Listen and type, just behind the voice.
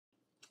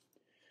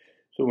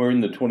So we're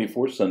in the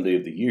 24th Sunday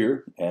of the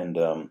year, and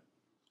a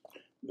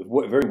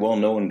very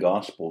well-known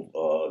gospel,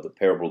 the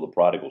parable of the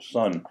prodigal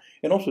son,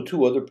 and also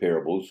two other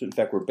parables. In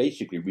fact, we're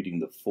basically reading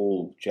the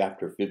full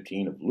chapter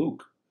 15 of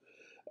Luke,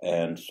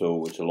 and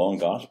so it's a long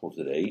gospel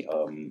today.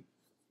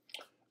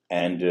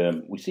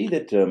 And we see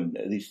that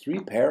these three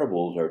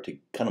parables are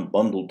kind of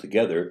bundled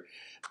together,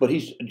 but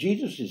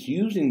Jesus is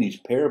using these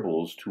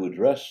parables to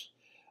address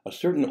a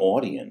certain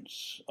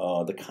audience.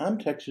 The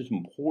context is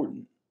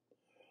important.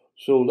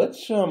 So let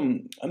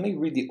me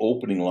read the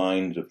opening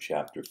lines of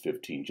chapter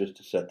 15 just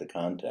to set the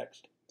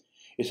context.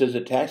 It says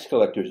that tax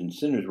collectors and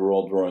sinners were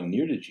all drawing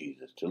near to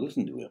Jesus to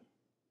listen to him.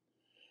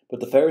 But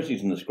the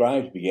Pharisees and the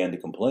scribes began to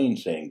complain,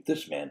 saying,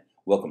 "This man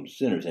welcomes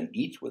sinners and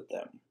eats with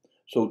them."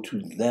 So to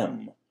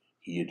them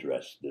he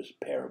addressed this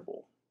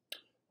parable.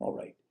 All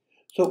right.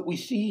 So we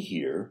see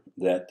here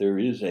that there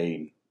is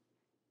an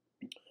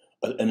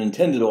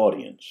intended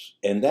audience,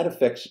 and that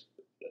affects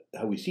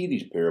how we see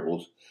these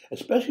parables,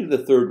 especially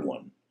the third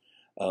one.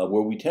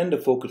 Where we tend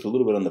to focus a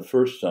little bit on the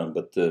first son,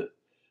 but the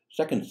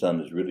second son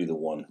is really the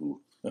one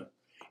who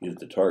is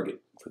the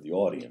target for the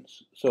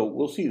audience. So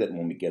we'll see that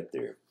when we get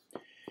there.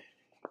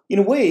 In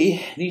a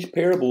way, these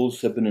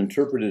parables have been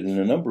interpreted in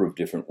a number of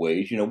different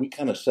ways. We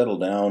kind of settle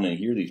down and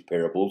hear these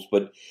parables,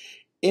 but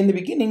in the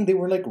beginning they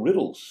were like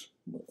riddles.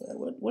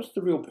 What's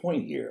the real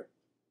point here?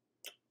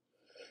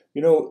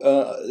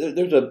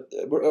 There's a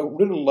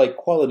riddle-like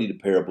quality to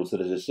parables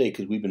that, as I say,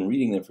 because we've been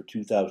reading them for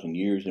 2,000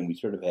 years and we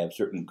sort of have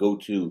certain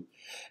go-to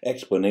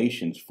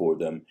explanations for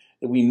them,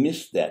 that we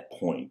miss that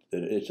point.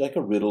 That it's like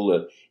a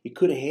riddle. It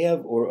could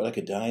have, or like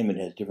a diamond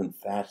has different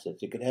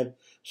facets. It could have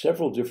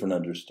several different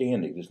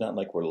understandings. It's not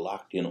like we're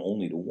locked in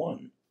only to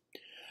one.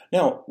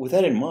 Now, with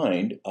that in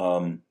mind,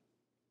 I'm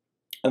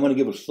going to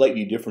give a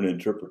slightly different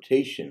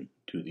interpretation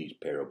to these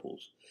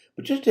parables.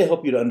 But just to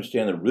help you to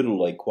understand the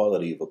riddle-like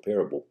quality of a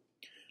parable,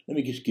 let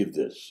me just give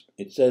this.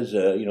 It says,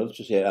 let's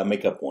just say, I'll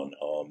make up one,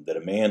 that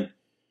a man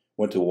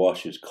went to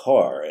wash his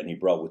car, and he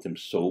brought with him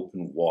soap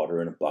and water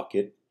and a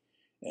bucket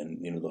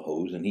and, the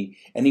hose, and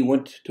he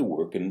went to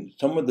work, and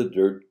some of the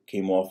dirt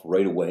came off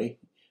right away.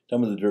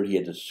 Some of the dirt he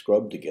had to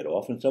scrub to get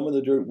off, and some of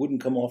the dirt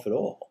wouldn't come off at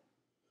all.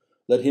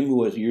 Let him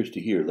who has ears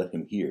to hear, let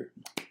him hear.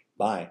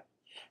 Bye.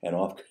 And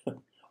off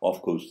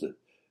goes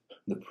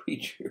the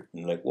preacher.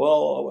 And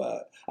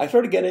I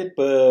sort of get it,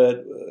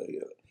 but...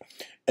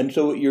 And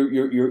so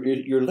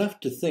you're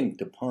left to think,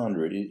 to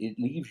ponder it. It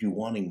leaves you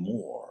wanting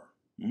more.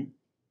 That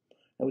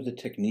was the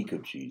technique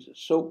of Jesus.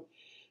 So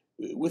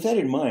with that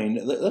in mind,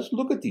 let's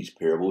look at these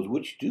parables,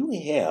 which do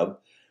have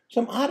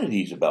some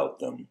oddities about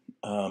them.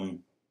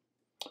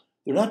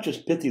 They're not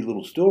just pithy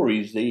little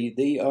stories.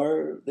 They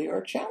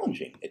are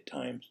challenging at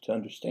times to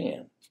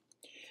understand.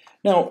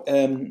 Now,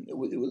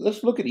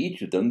 let's look at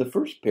each of them. The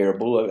first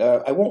parable,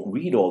 I won't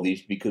read all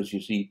these because,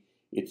 you see,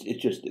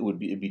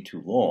 it'd be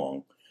too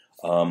long.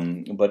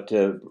 But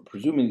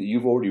presuming that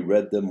you've already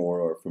read them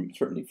or are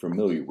certainly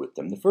familiar with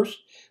them. The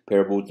first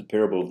parable is the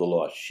parable of the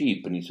lost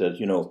sheep, and he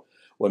says,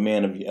 what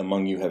man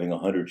among you having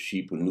 100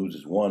 sheep and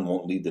loses one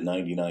won't leave the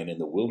 99 in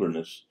the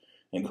wilderness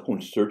and go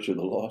in search of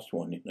the lost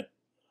one?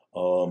 I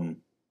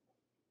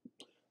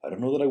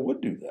don't know that I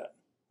would do that.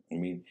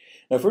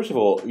 Now, first of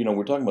all,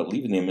 we're talking about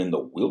leaving them in the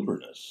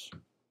wilderness.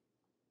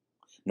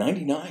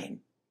 99.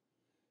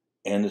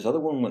 And this other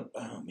one went,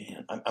 oh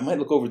man, I might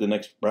look over the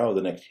next brow of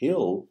the next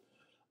hill.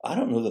 I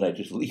don't know that I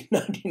just leave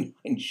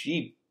 99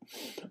 sheep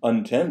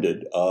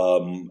untended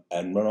and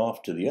run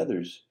off to the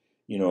others,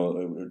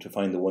 to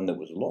find the one that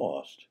was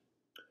lost.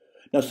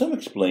 Now, some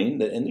explain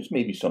that, and there's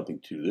maybe something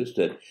to this,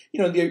 that,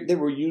 there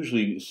were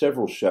usually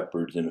several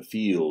shepherds in a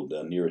field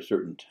near a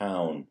certain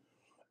town,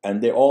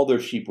 and all their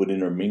sheep would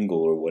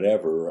intermingle or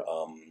whatever,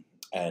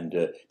 and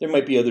there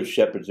might be other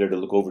shepherds there to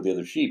look over the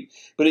other sheep.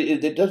 But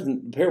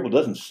the parable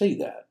doesn't say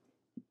that.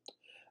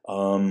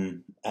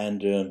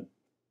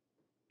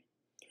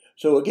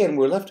 So again,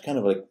 we're left kind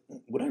of like,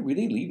 would I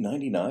really leave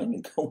 99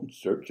 and go in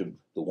search of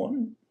the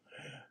one?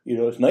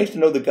 It's nice to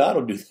know that God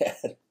will do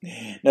that.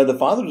 Now, the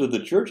fathers of the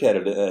church had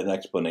an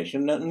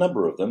explanation, a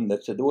number of them,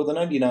 that said, well, the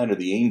 99 are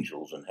the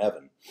angels in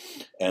heaven,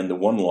 and the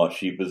one lost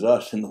sheep is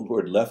us, and the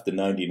Lord left the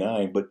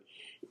 99. But,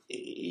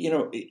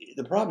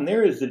 the problem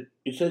there is that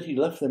it says he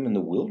left them in the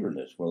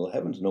wilderness. Well,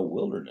 heaven's no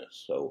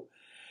wilderness, so...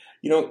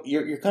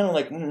 you're kind of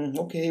like,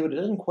 okay, but it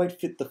doesn't quite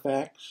fit the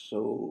facts,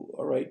 so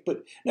all right.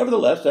 But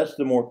nevertheless, that's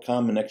the more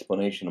common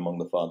explanation among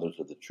the fathers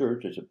of the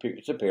church.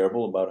 It's a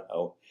parable about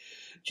how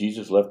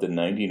Jesus left the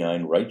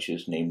 99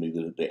 righteous, namely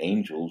the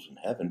angels in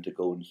heaven, to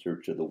go in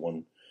search of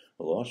the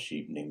lost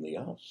sheep, namely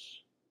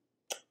us.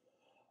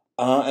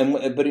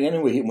 But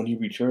anyway, when he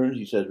returns,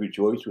 he says,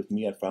 "Rejoice with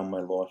me, I found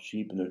my lost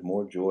sheep," and there's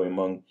more joy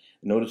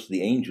notice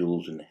the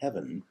angels in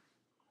heaven,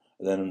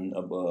 than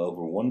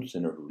over one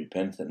sinner who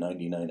repents than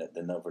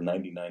over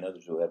 99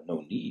 others who have no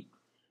need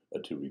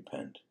to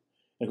repent.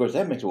 And of course,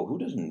 that makes, who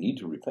doesn't need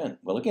to repent?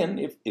 Well, again,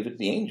 if it's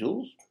the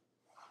angels,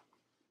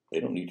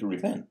 they don't need to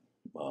repent.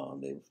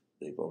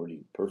 They've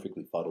already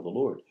perfectly followed the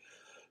Lord.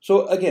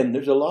 So again,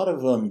 there's a lot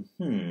of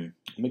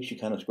makes you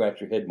kind of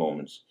scratch your head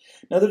moments.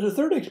 Now, there's a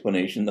third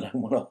explanation that I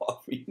want to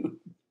offer you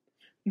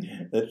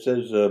that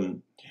says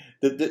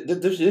that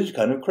this is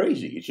kind of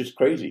crazy. It's just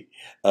crazy.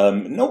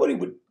 Nobody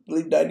would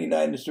leave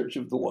 99 in search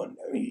of the one.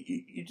 I mean,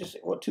 you just say,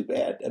 well, too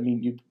bad. I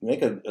mean, you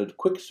make a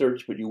quick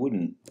search, but you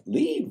wouldn't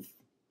leave.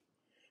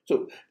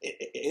 So,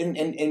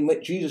 and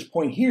what Jesus'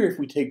 point here, if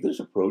we take this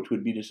approach,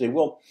 would be to say,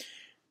 well,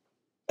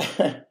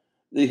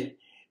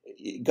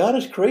 God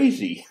is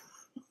crazy.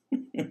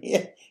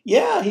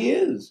 Yeah, he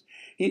is.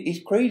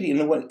 He's crazy in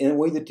a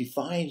way that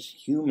defies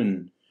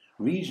human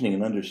reasoning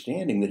and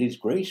understanding. That his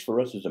grace for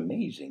us is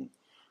amazing.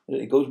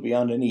 It goes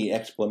beyond any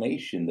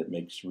explanation that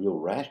makes real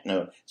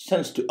rational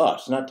sense to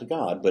us, not to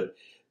God, but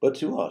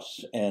to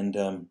us. And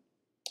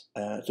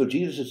so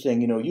Jesus is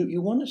saying,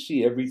 you want to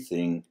see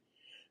everything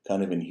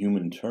kind of in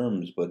human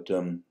terms, but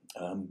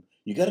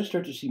you got to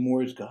start to see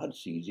more as God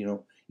sees.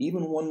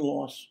 Even one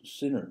lost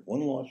sinner,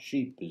 one lost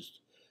sheep is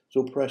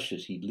so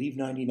precious. He'd leave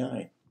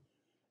 99.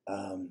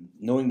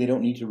 Knowing they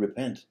don't need to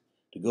repent,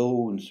 to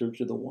go in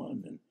search of the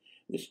one. And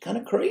it's kind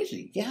of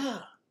crazy. Yeah.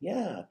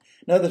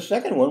 Now, the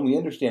second one, we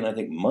understand, I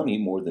think, money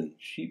more than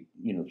sheep,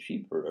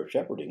 sheep or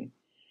shepherding.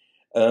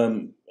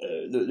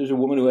 There's a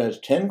woman who has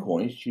 10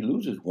 coins. She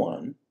loses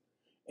one,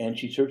 and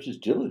she searches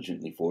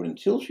diligently for it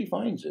until she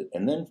finds it,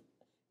 and then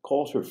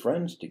calls her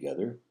friends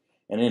together,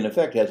 and in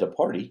effect has a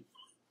party.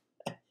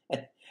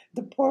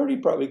 The party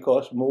probably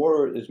costs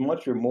as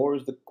much or more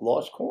as the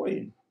lost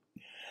coin.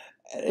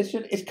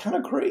 It's kind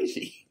of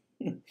crazy.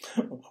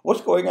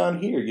 What's going on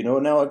here?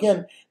 Now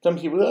again, some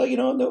people, kind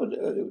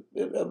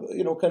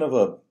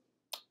of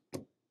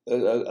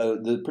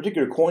the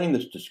particular coin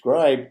that's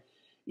described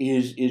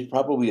is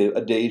probably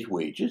a day's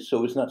wages,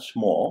 so it's not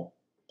small.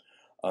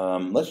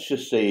 Let's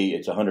just say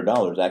it's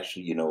 $100.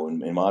 Actually,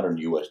 in modern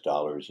U.S.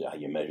 dollars, how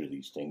you measure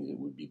these things, it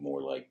would be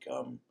more like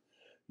 $10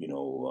 to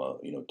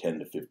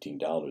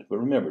 $15. But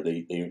remember,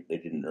 they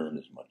didn't earn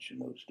as much in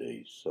those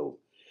days, so.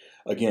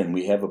 Again,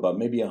 we have about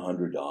maybe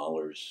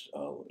 $100,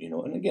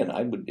 and again,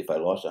 I would, if I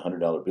lost a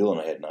 $100 bill and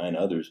I had 9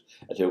 others,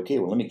 I'd say, okay,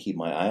 well, let me keep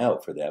my eye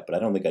out for that, but I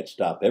don't think I'd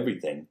stop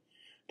everything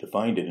to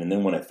find it, and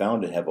then when I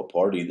found it, have a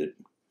party that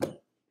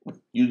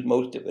used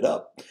most of it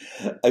up.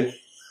 It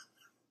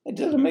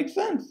doesn't make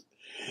sense.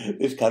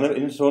 It's kind of,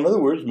 and so in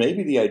other words,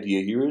 maybe the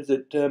idea here is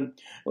that,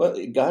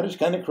 God is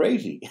kind of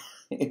crazy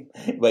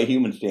by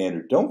human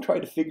standard. Don't try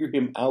to figure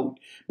him out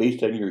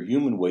based on your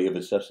human way of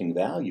assessing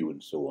value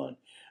and so on.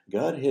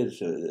 God has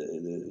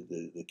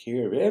the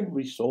care of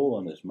every soul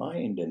on his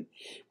mind, and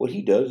what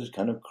he does is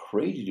kind of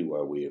crazy to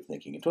our way of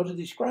thinking. And so it's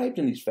described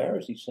in these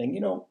Pharisees saying,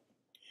 you're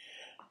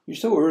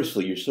so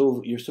earthly,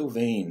 you're so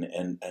vain,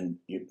 and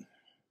you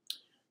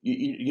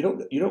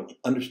don't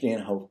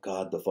understand how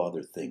God the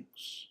Father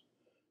thinks.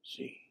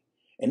 See,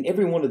 and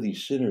every one of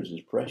these sinners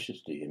is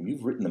precious to him.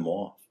 You've written them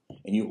off,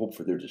 and you hope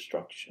for their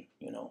destruction.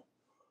 But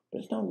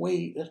that's not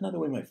the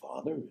way my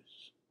Father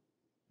is.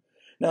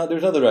 Now,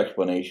 there's other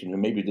explanation,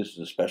 and maybe this is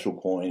a special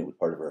coin. It was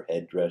part of her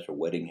headdress, her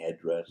wedding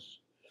headdress,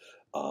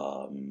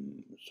 so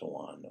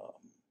on.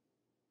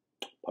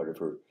 Part of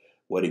her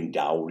wedding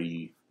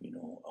dowry,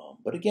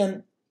 But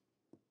again,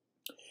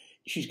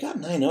 she's got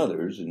 9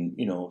 others, and,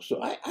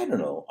 so I don't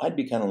know. I'd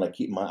be kind of like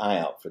keeping my eye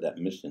out for that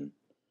missing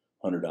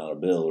 $100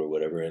 bill or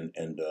whatever, and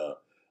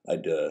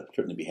I'd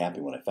certainly be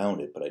happy when I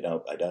found it, but I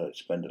doubt I'd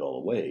spend it all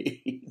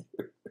away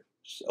either.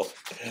 So,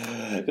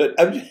 but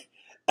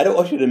I don't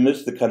want you to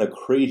miss the kind of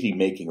crazy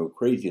making or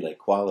crazy like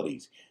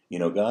qualities.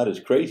 God is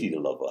crazy to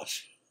love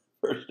us,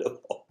 first of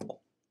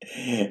all,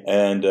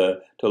 and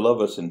to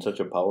love us in such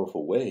a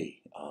powerful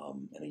way,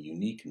 in a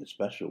unique and a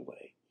special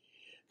way,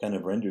 kind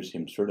of renders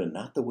him sort of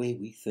not the way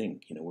we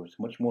think. We're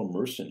much more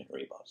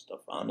mercenary about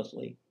stuff,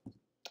 honestly.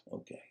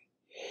 Okay,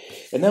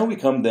 and now we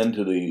come then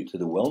to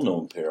the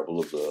well-known parable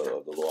of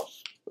the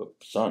lost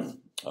son.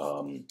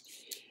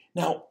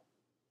 Now,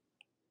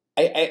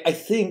 I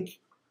think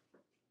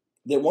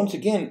that once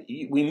again,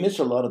 we miss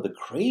a lot of the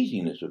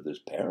craziness of this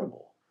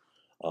parable.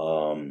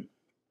 And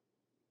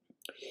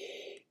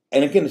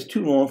again, it's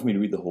too long for me to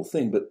read the whole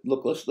thing, but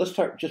look, let's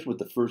start just with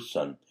the first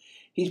son.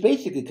 He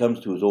basically comes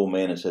to his old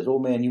man and says,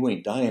 "Old man, you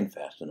ain't dying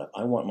fast enough.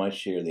 I want my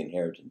share of the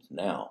inheritance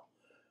now,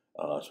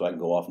 so I can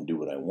go off and do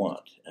what I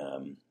want."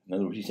 In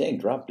other words, he's saying,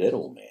 drop dead,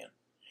 old man.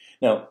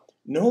 Now,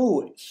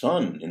 no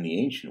son in the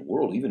ancient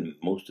world, even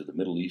most of the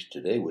Middle East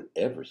today, would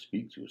ever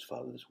speak to his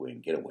father this way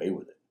and get away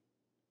with it.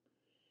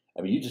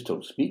 I mean, you just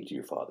don't speak to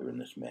your father in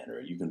this manner.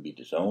 You can be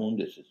disowned.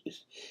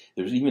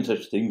 There's even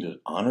such things as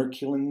honor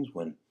killings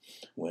when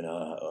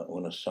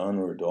a son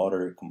or a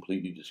daughter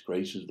completely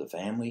disgraces the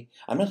family.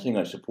 I'm not saying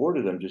I support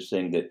it. I'm just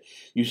saying that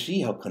you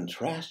see how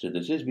contrasted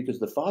this is because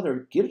the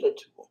father gives it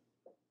to him.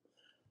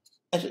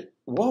 I said,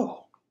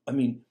 whoa. I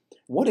mean,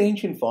 what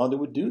ancient father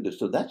would do this?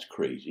 So that's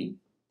crazy.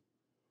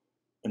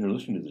 And they're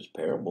listening to this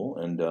parable,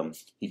 and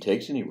he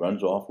takes it and he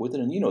runs off with it.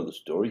 And you know the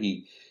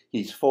story.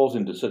 He falls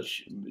into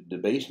such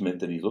debasement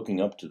that he's looking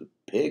up to the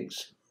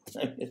pigs.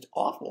 I mean, it's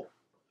awful.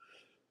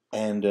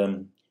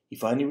 And he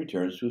finally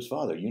returns to his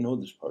father. You know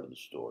this part of the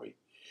story.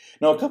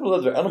 Now, a couple of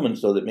other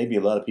elements, though, that maybe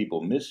a lot of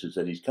people miss is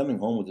that he's coming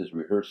home with his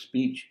rehearsed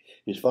speech.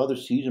 His father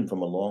sees him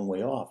from a long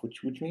way off,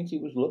 which means he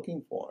was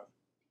looking for him.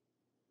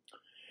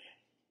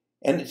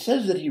 And it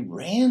says that he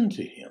ran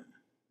to him.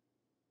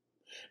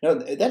 Now,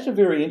 that's a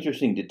very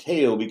interesting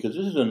detail because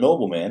this is a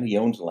nobleman. He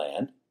owns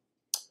land.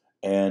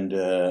 And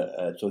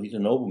so he's a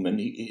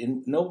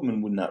nobleman.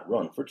 Noblemen would not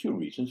run for two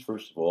reasons.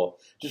 First of all,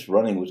 just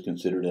running was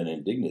considered an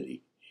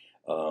indignity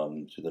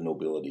to the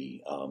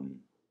nobility.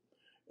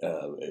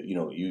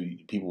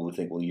 People would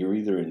think, well, you're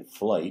either in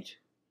flight,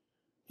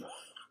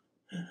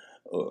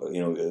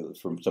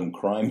 from some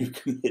crime you've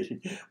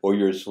committed, or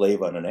you're a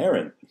slave on an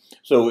errand.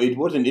 So it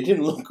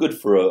didn't look good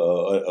for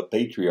a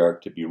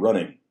patriarch to be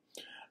running.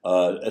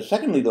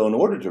 Secondly, though, in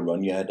order to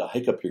run, you had to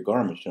hike up your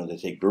garments. They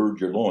say gird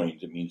your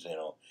loins. It means,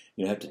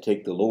 you have to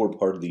take the lower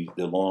part of the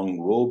long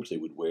robes they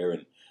would wear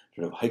and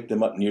sort of hike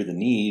them up near the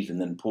knees and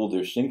then pull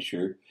their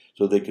cincture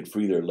so they could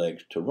free their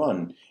legs to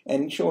run.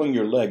 And showing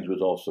your legs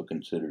was also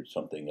considered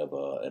something of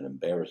an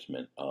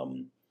embarrassment.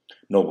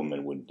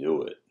 Noblemen wouldn't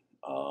do it.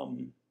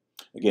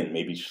 Again,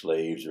 maybe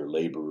slaves or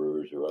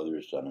laborers or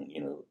others,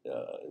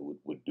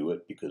 would do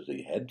it because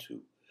they had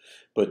to.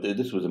 But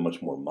this was a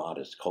much more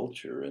modest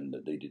culture, and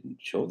that they didn't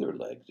show their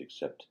legs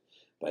except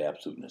by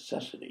absolute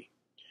necessity.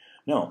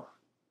 Now,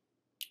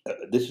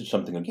 this is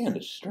something, again,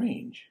 that's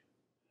strange.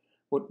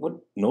 What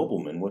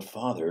nobleman, what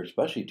father,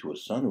 especially to a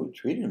son who had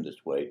treated him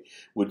this way,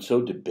 would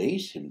so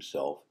debase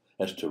himself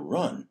as to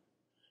run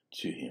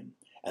to him?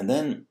 And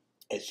then,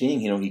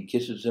 seeing, he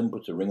kisses him,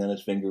 puts a ring on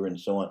his finger, and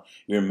so on.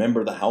 You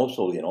remember the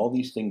household, and all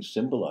these things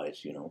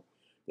symbolize,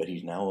 that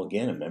he's now,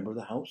 again, a member of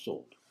the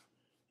household.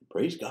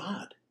 Praise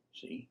God,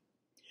 see?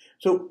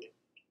 So,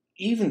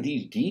 even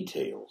these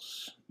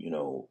details,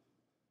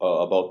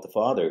 about the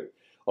father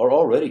are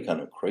already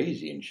kind of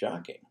crazy and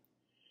shocking.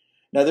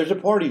 Now, there's a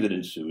party that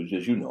ensues,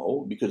 as you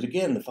know, because,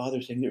 again, the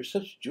father's saying there's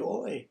such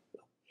joy,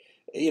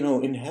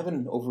 in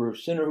heaven over a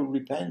sinner who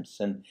repents.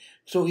 And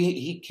so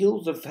he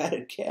kills the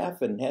fatted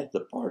calf and has the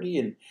party.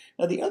 And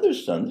now the other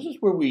son, this is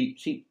where we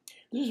see,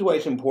 this is why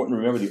it's important to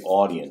remember the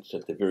audience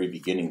at the very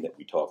beginning that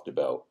we talked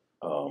about.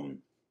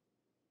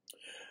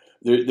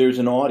 There's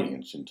an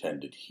audience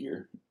intended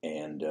here,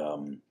 and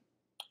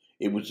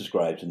it was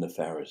described in the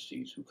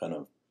Pharisees, who kind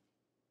of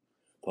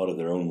thought of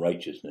their own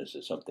righteousness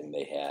as something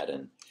they had,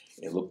 and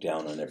they looked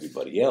down on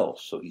everybody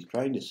else. So he's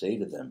trying to say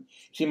to them,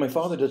 see, my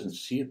father doesn't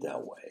see it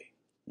that way.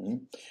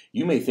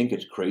 You may think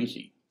it's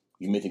crazy.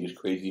 You may think it's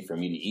crazy for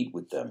me to eat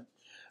with them.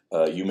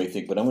 You may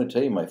think, but I'm going to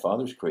tell you, my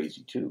father's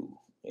crazy too.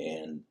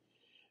 And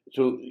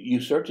so you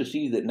start to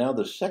see that now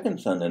the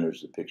second son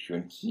enters the picture,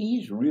 and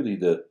he's really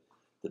the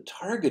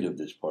target of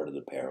this part of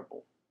the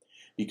parable.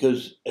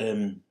 Because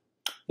the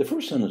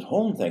first son is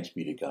home, thanks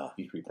be to God.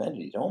 He's repented,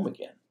 he's home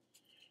again.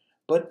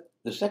 But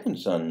the second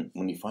son,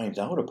 when he finds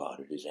out about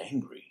it, is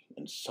angry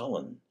and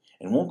sullen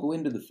and won't go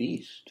into the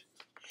feast.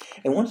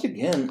 And once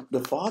again,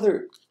 the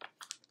father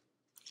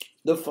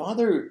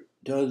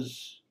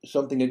does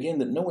something, again,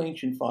 that no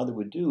ancient father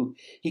would do.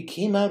 He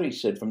came out, he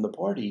said, from the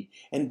party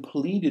and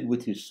pleaded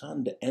with his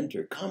son to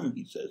enter. Come,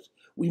 he says,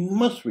 we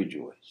must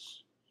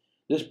rejoice.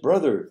 This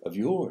brother of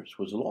yours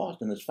was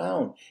lost and is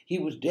found. He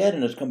was dead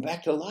and has come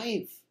back to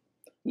life.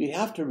 We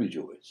have to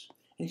rejoice.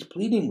 And he's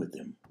pleading with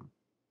them.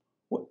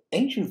 Well,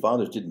 ancient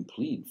fathers didn't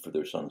plead for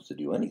their sons to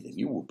do anything.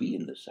 You will be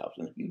in this house,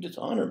 and if you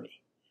dishonor me,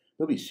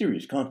 there'll be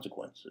serious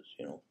consequences.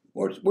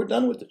 We're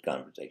done with this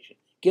conversation.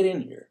 Get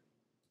in here.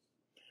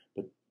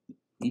 But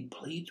he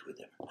pleads with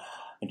him.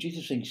 And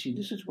Jesus is saying, see,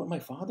 this is what my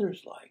father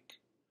is like.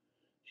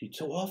 See,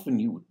 so often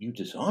you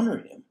dishonor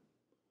him,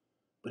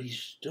 but he's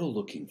still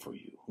looking for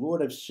you.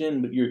 Lord, I've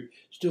sinned, but you're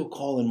still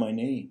calling my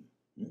name.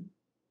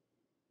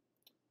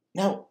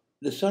 Now,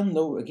 the son,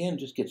 though, again,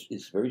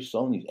 is very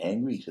sullen. He's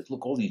angry. He says,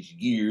 look, all these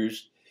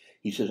years,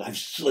 he says, I've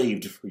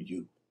slaved for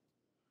you.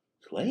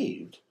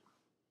 Slaved?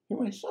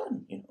 You're my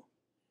son,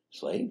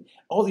 Slave?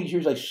 All these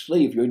years I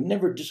slaved you. I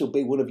never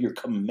disobeyed one of your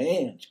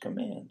commands. I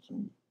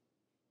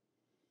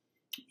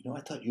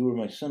thought you were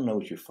my son and I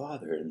was your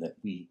father, and that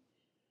we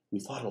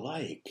thought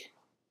alike.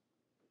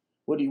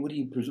 What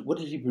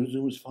does he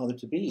presume his father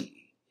to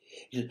be?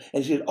 He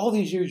said, all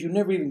these years you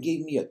never even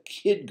gave me a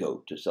kid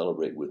goat to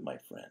celebrate with my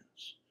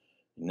friends.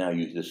 And now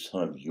this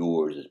son of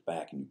yours is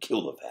back and you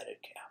kill the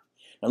fatted calf.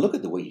 Now look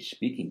at the way he's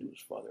speaking to his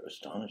father.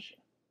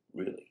 Astonishing,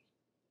 really.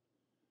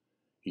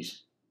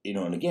 He's,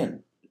 and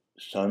again,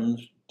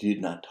 sons did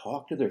not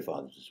talk to their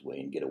fathers this way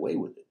and get away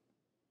with it.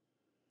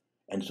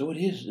 And so it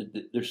is,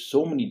 there's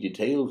so many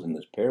details in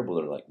this parable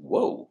that are like,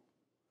 whoa.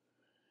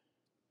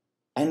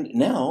 And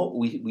now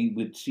we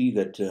would see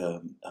that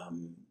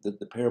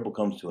the parable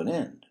comes to an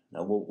end.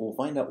 Now we'll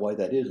find out why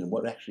that is and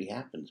what actually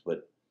happens.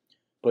 But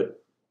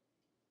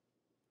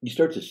you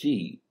start to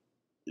see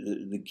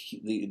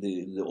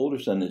the older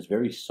son is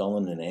very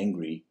sullen and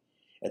angry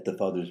at the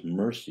father's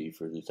mercy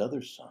for this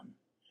other son.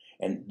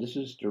 And this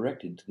is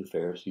directed to the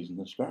Pharisees and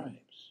the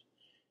scribes.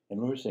 And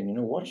the Lord's saying,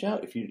 watch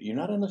out. If you're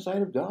not on the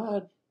side of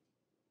God,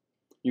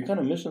 you're kind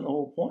of missing the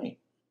whole point.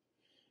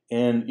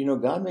 And,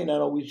 God may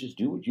not always just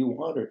do what you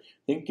want or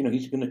think,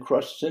 he's going to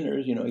crush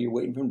sinners. You're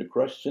waiting for him to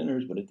crush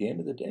sinners. But at the end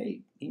of the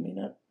day, he may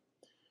not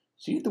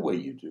see it the way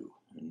you do.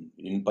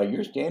 And by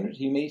your standards,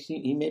 he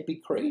may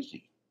be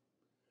crazy.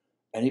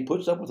 And he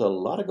puts up with a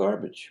lot of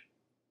garbage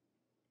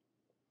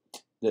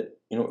that,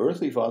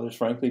 earthly fathers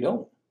frankly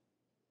don't.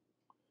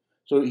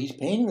 So he's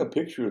painting a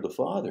picture of the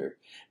Father.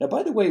 Now,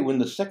 by the way, when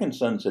the second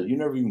son says, you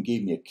never even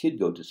gave me a kid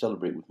goat to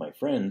celebrate with my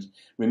friends,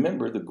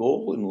 remember, the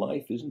goal in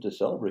life isn't to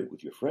celebrate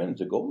with your friends.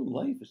 The goal in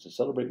life is to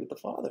celebrate with the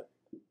Father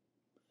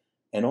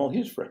and all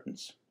his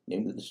friends,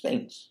 namely the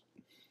saints.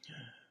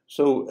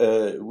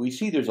 So we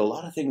see there's a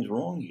lot of things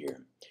wrong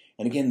here.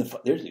 And again,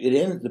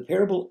 the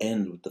parable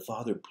ends with the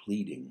Father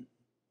pleading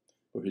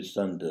for his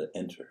son to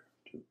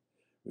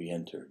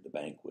re-enter the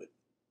banquet.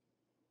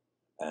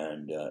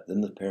 And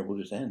then the parable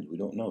just ends. We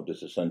don't know.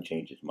 Does the son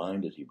change his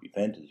mind? Does he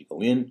repent? Does he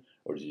go in?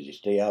 Or does he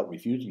stay out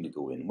refusing to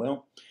go in?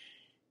 Well,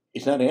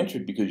 it's not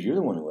answered because you're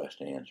the one who has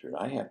to answer it.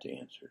 I have to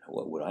answer it.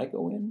 What, would I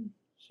go in?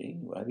 See?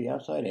 Would I be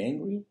outside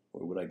angry?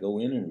 Or would I go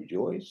in and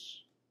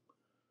rejoice?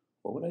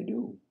 What would I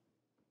do?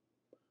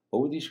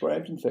 What would these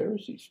scribes and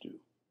Pharisees do?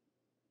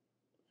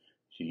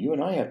 See, you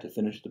and I have to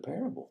finish the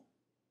parable.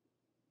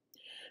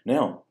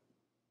 Now,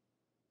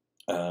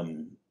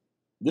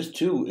 this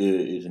too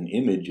is an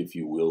image, if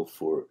you will,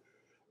 for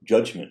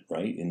judgment,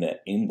 right? In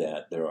that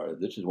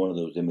this is one of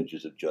those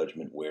images of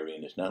judgment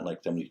wherein it's not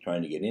like somebody's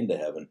trying to get into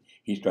heaven,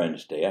 he's trying to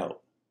stay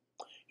out.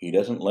 He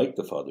doesn't like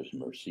the Father's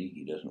mercy.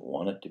 He doesn't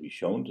want it to be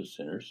shown to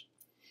sinners.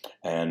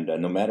 And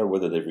no matter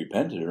whether they've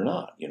repented or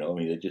not,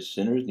 they're just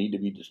sinners need to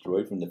be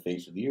destroyed from the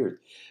face of the earth.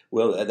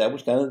 Well, that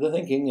was kind of the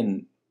thinking,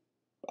 and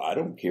I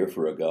don't care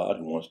for a God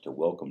who wants to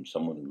welcome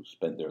someone who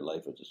spent their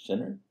life as a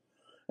sinner.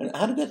 And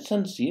how did that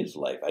son see his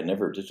life? I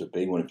never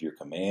disobeyed one of your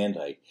commands.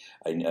 I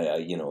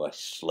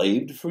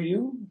slaved for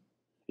you.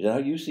 Is that how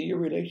you see your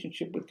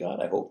relationship with God?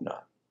 I hope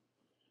not.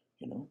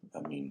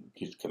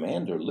 His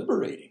commands are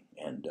liberating,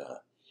 and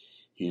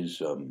we're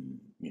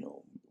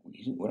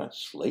not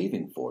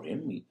slaving for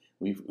him.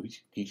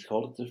 He's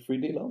called us to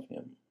freely love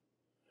him.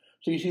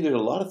 So you see, there's a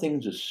lot of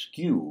things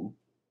askew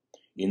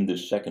in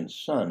this second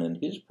son, and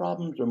his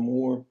problems are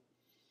more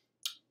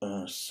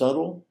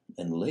subtle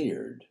and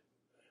layered.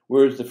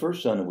 Whereas the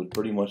first son was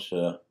pretty much,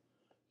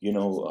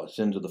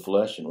 sins of the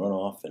flesh and run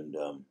off and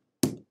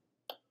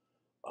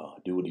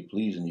do what he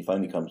pleases, and he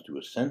finally comes to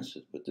his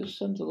senses. But this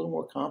son's a little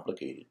more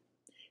complicated.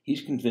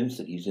 He's convinced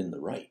that he's in the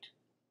right.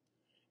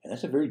 And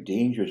that's a very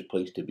dangerous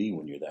place to be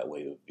when you're that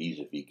way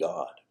vis-a-vis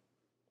God.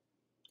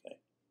 Okay.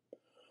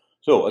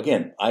 So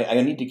again,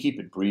 I need to keep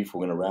it brief.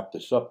 We're going to wrap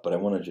this up, but I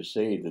want to just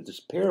say that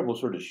this parable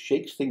sort of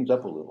shakes things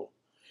up a little.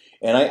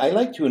 And I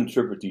like to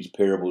interpret these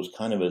parables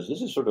kind of as,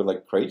 this is sort of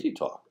like crazy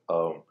talk.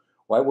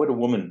 Why would a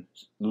woman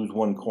lose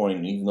one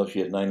coin even though she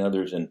has 9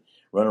 others and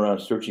run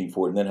around searching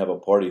for it and then have a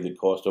party that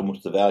costs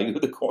almost the value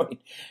of the coin?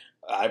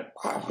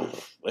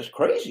 That's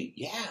crazy.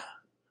 Yeah,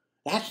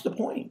 that's the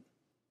point.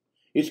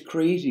 It's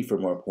crazy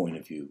from our point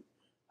of view,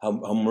 how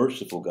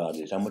merciful God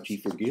is, how much he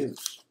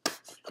forgives.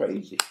 It's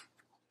crazy.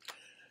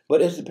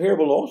 But as the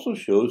parable also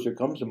shows, there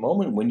comes a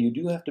moment when you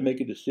do have to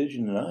make a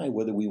decision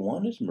whether we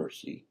want his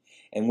mercy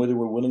and whether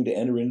we're willing to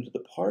enter into the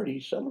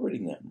party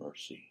celebrating that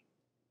mercy.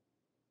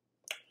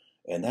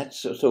 And that's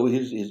so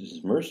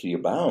his mercy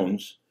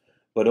abounds,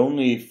 but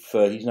only if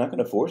he's not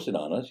going to force it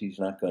on us. He's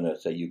not going to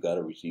say, you got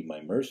to receive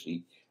my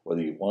mercy,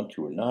 whether you want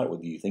to or not,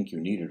 whether you think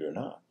you need it or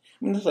not.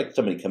 I mean, it's like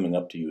somebody coming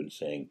up to you and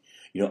saying,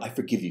 I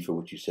forgive you for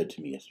what you said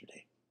to me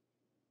yesterday.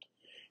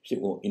 You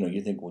say, well,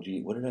 you think, well,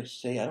 gee, what did I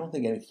say? I don't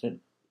think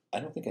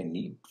I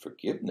need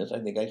forgiveness. I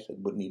think I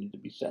said what needed to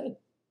be said.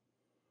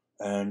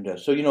 And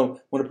so,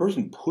 when a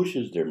person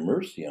pushes their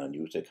mercy on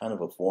you, it's a kind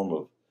of a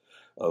form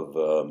of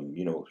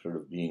sort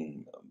of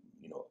being,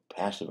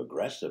 passive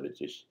aggressive.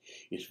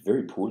 It's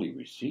very poorly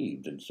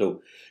received. And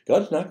so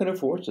God's not going to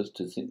force us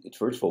to think,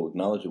 first of all,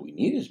 acknowledge that we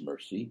need his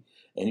mercy,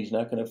 and he's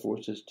not going to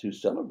force us to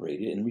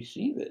celebrate it and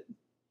receive it.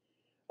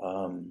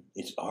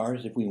 It's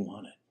ours if we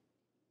want it.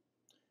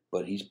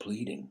 But he's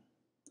pleading.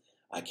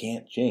 I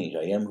can't change.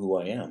 I am who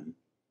I am.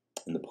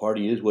 And the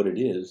party is what it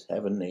is.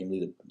 Heaven,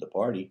 namely the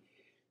party,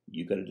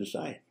 you've got to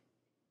decide.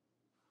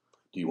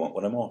 Do you want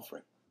what I'm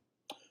offering?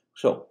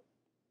 So,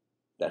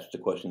 that's the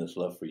question that's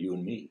left for you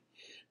and me.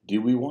 Do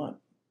we want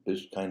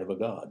this kind of a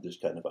God? This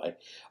kind of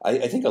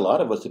I think a lot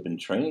of us have been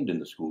trained in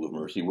the school of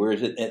mercy,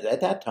 whereas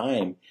at that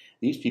time,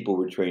 these people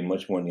were trained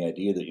much more in the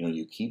idea that,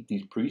 you keep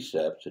these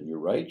precepts and you're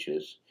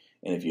righteous,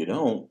 and if you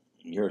don't,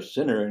 you're a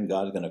sinner and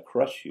God's going to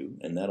crush you,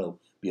 and that'll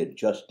be a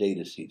just day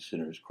to see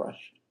sinners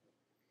crushed.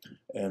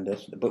 And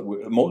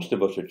most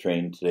of us are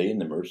trained today in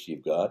the mercy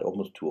of God,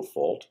 almost to a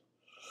fault.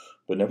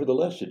 But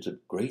nevertheless, it's a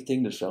great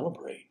thing to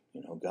celebrate.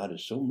 God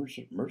is so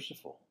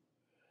merciful.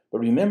 But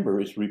remember,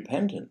 it's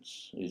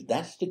repentance.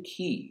 That's the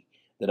key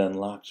that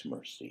unlocks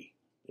mercy.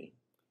 Okay?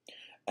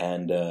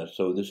 And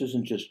so this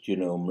isn't just,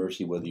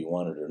 mercy whether you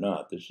want it or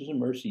not. This is a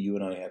mercy you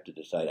and I have to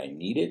decide. I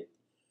need it,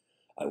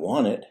 I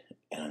want it,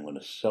 and I'm going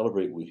to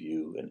celebrate with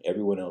you and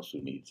everyone else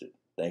who needs it.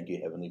 Thank you,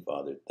 Heavenly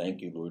Father.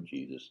 Thank you, Lord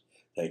Jesus.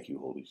 Thank you,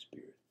 Holy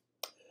Spirit.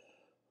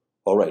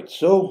 All right,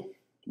 so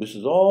this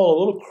is all a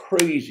little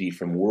crazy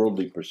from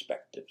worldly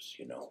perspectives,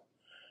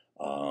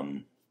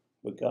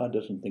 but God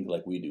doesn't think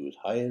like we do. As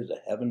high as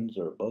the heavens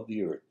are above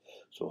the earth,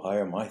 so high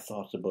are my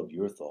thoughts above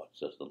your thoughts,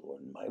 says the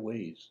Lord, and my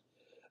ways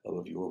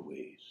above your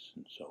ways.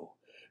 And so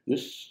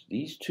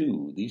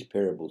these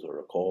parables are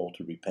a call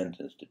to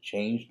repentance, to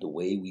change the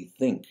way we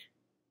think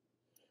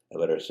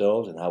about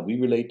ourselves and how we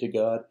relate to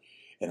God,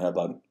 and how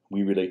about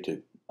we relate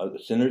to other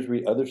sinners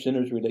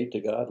relate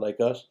to God like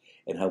us,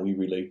 and how we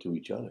relate to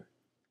each other.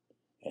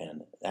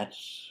 And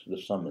that's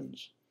the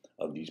summons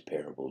of these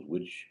parables,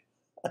 which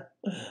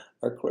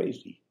are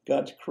crazy.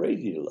 God's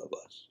crazy to love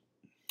us.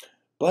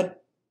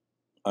 But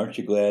aren't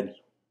you glad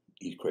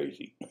he's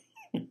crazy?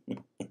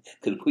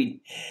 Because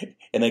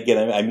and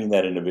again, I mean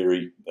that in a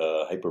very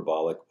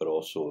hyperbolic, but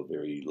also a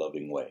very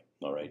loving way.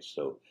 All right,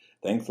 so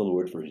thank the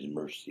Lord for his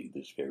mercy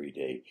this very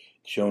day,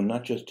 shown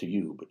not just to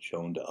you, but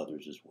shown to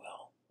others as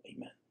well.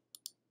 Amen.